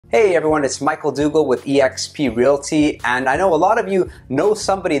Hey everyone, it's Michael Duggal with eXp Realty, and I know a lot of you know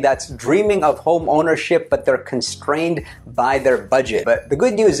somebody that's dreaming of home ownership, but they're constrained by their budget. But the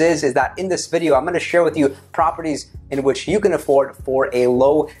good news is that in this video, I'm going to share with you properties in which you can afford for a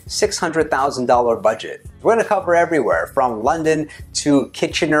low $600,000 budget. We're going to cover everywhere from London to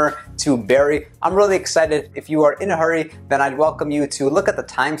Kitchener to Barrie. I'm really excited. If you are in a hurry, then I'd welcome you to look at the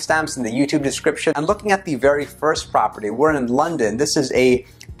timestamps in the YouTube description. And looking at the very first property, we're in London. This is a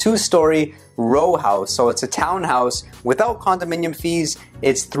two-story row house, so it's a townhouse without condominium fees.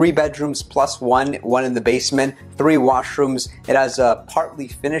 It's 3 bedrooms plus one in the basement, 3 washrooms. It has a partly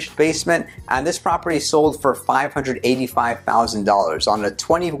finished basement, and this property sold for $585,000 on a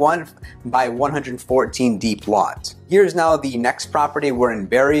 21 by 114 deep lot. Here's now the next property. We're in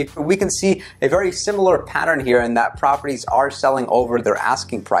Barrie. We can see a very similar pattern here in that properties are selling over their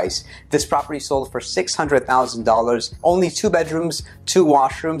asking price. This property sold for $600,000, only 2 bedrooms, 2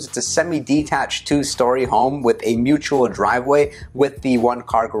 washrooms. It's a semi-detached 2-story home with a mutual driveway with the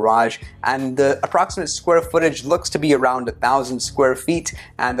 1-car garage, and the approximate square footage looks to be around 1,000 square feet,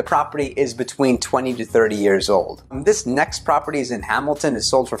 and the property is between 20 to 30 years old. This next property is in Hamilton. It's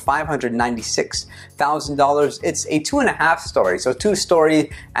sold for $596,000. It's a 2.5-story, so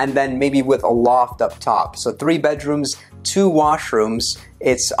 2-story and then maybe with a loft up top. So 3 bedrooms, 2 washrooms.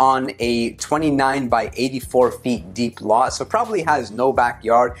 It's on a 29 by 84 feet deep lot, so probably has no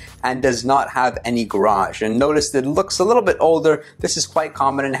backyard and does not have any garage. And notice that it looks a little bit older. This is quite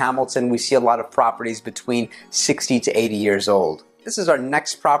common in Hamilton. We see a lot of properties between 60 to 80 years old. This is our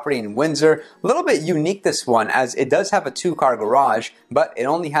next property in Windsor. A little bit unique, this one, as it does have a 2-car garage, but it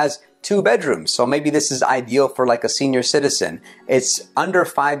only has 2 bedrooms, so maybe this is ideal for like a senior citizen. It's under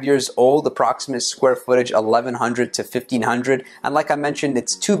 5 years old, approximate square footage 1,100 to 1,500, and like I mentioned,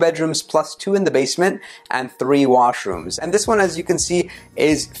 it's 2 bedrooms plus 2 in the basement and 3 washrooms. And this one, as you can see,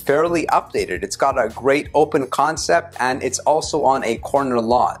 is fairly updated. It's got a great open concept, and it's also on a corner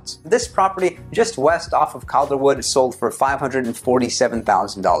lot. This property just west off of Calderwood sold for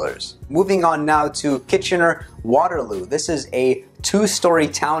 $547,000. Moving on now to Kitchener, Waterloo. This is a 2-story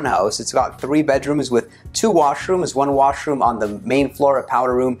townhouse. It's got 3 bedrooms with 2 washrooms, 1 washroom on the main floor, a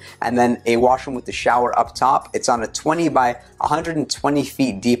powder room, and then a washroom with the shower up top. It's on a 20 by 120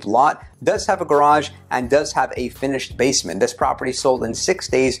 feet deep lot. Does have a garage and does have a finished basement. This property sold in 6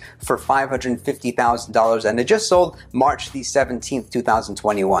 days for $550,000, and it just sold March the 17th,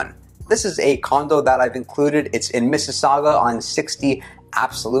 2021. This is a condo that I've included. It's in Mississauga on 60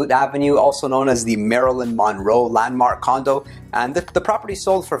 Absolute Avenue, also known as the Marilyn Monroe Landmark Condo, and the property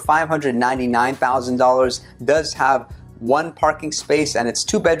sold for $599,000. Does have 1 parking space, and it's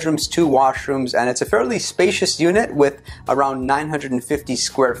 2 bedrooms, 2 washrooms, and it's a fairly spacious unit with around 950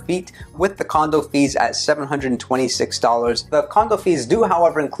 square feet, with the condo fees at $726. The condo fees do,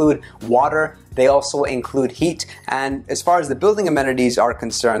 however, include water. They also include heat, and as far as the building amenities are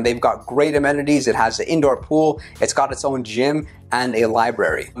concerned, they've got great amenities. It has an indoor pool, it's got its own gym, and a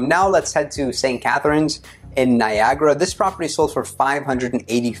library. Now let's head to St. Catharines in Niagara. This property sold for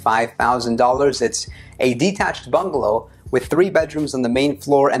 $585,000. It's a detached bungalow with 3 bedrooms on the main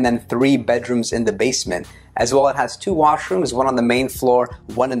floor and then 3 bedrooms in the basement. As well, it has 2 washrooms, 1 on the main floor,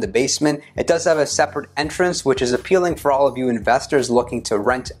 1 in the basement. It does have a separate entrance, which is appealing for all of you investors looking to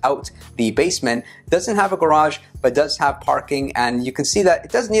rent out the basement. Doesn't have a garage, but does have parking, and you can see that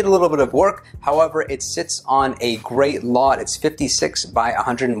it does need a little bit of work. However, it sits on a great lot. It's 56 by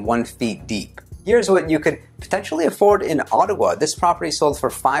 101 feet deep. Here's what you could potentially afford in Ottawa. This property sold for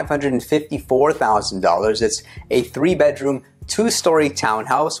 $554,000. It's a 3-bedroom, 2-story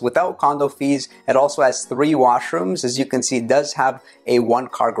townhouse without condo fees. It also has 3 washrooms. As you can see, it does have a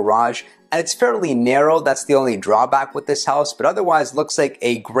 1-car garage, and it's fairly narrow. That's the only drawback with this house, but otherwise looks like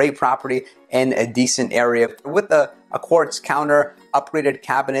a great property in a decent area with a quartz counter, upgraded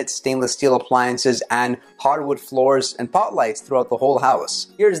cabinets, stainless steel appliances, and hardwood floors and pot lights throughout the whole house.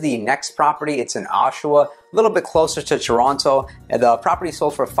 Here's the next property. It's in Oshawa, a little bit closer to Toronto. The property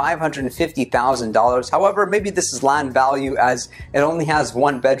sold for $550,000. However, maybe this is land value as it only has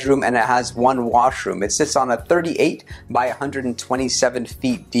 1 bedroom and it has 1 washroom. It sits on a 38 by 127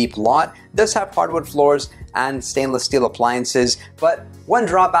 feet deep lot. It does have hardwood floors and stainless steel appliances, but one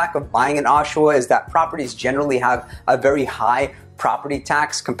drawback of buying in Oshawa is that properties generally have a very high property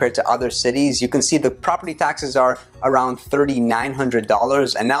tax compared to other cities. You can see the property taxes are around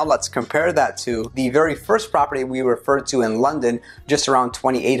 $3,900, and now let's compare that to the very first property we referred to in London, just around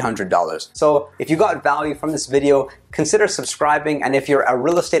 $2,800. So if you got value from this video, consider subscribing, and if you're a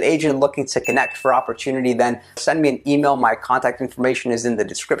real estate agent looking to connect for opportunity, then send me an email. My contact information is in the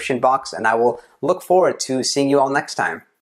description box, and I will look forward to seeing you all next time.